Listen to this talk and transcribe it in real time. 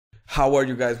How are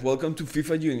you guys? Welcome to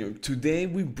FIFA Junior. Today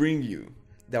we bring you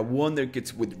the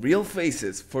Wonderkids with real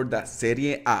faces for the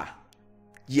Serie A.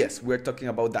 Yes, we're talking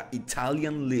about the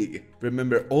Italian league.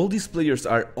 Remember, all these players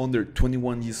are under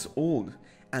 21 years old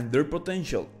and their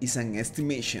potential is an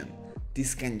estimation.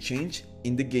 This can change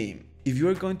in the game. If you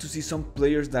are going to see some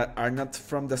players that are not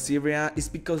from the Serie A, it's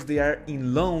because they are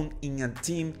in loan in a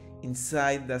team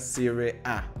inside the Serie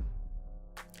A.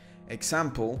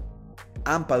 Example,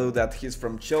 Ampadu, that he's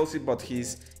from Chelsea but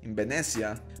he's in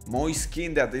Venezia.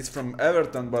 Moiskin, that is from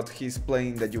Everton but he's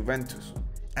playing the Juventus.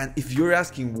 And if you're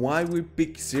asking why we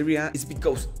pick Serie A, it's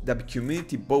because the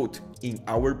community vote in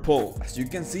our poll. As you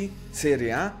can see, Serie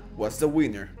A was the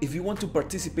winner. If you want to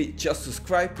participate, just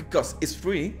subscribe because it's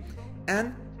free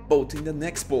and vote in the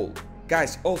next poll.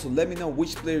 Guys, also let me know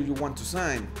which player you want to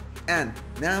sign. And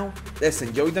now, let's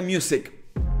enjoy the music.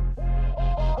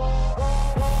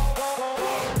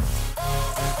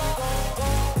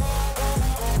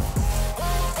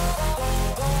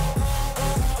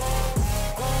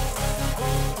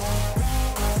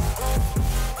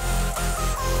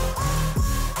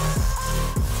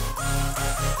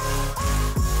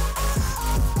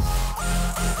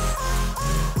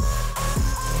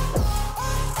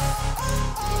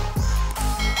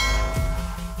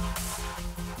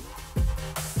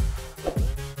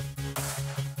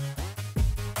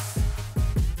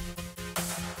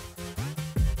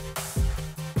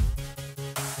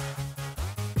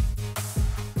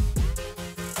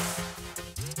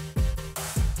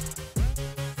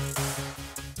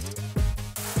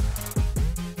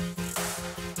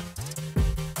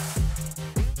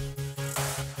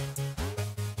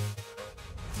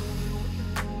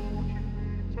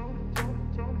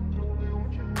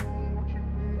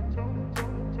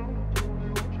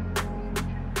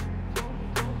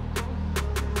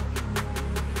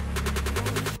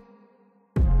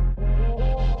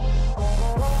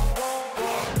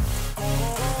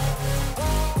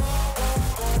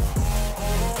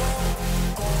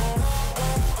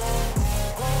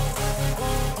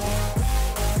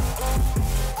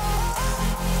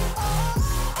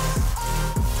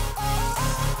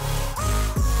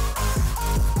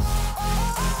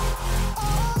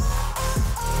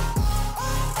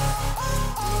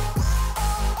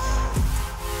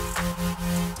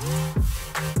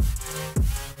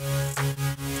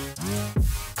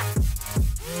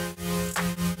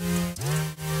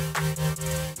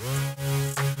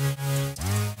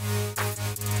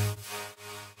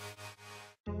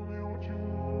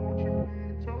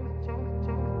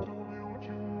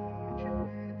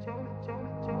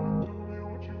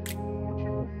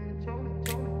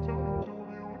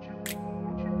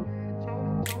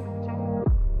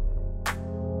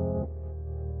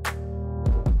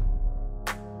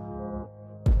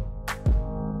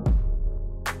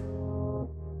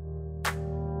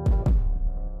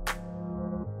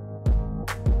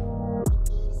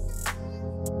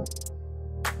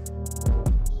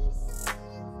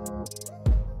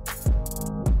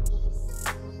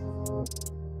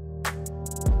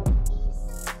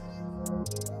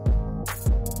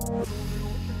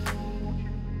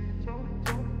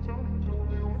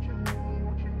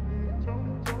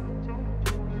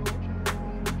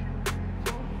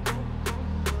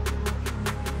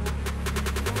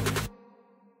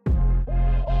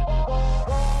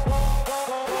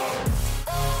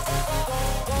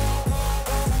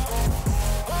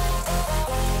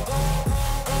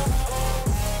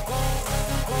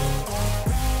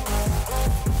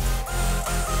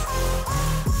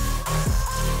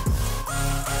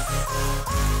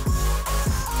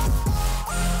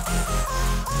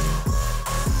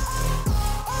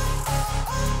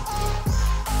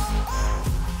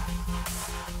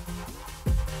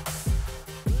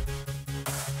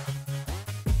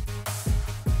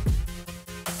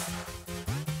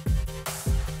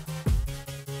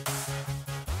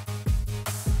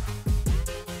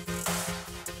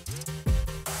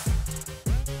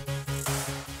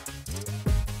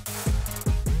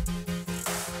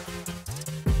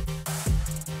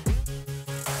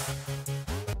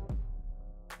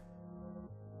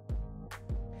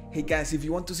 Hey guys, if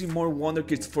you want to see more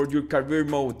Wonderkids for your career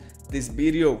mode, this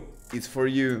video is for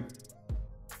you.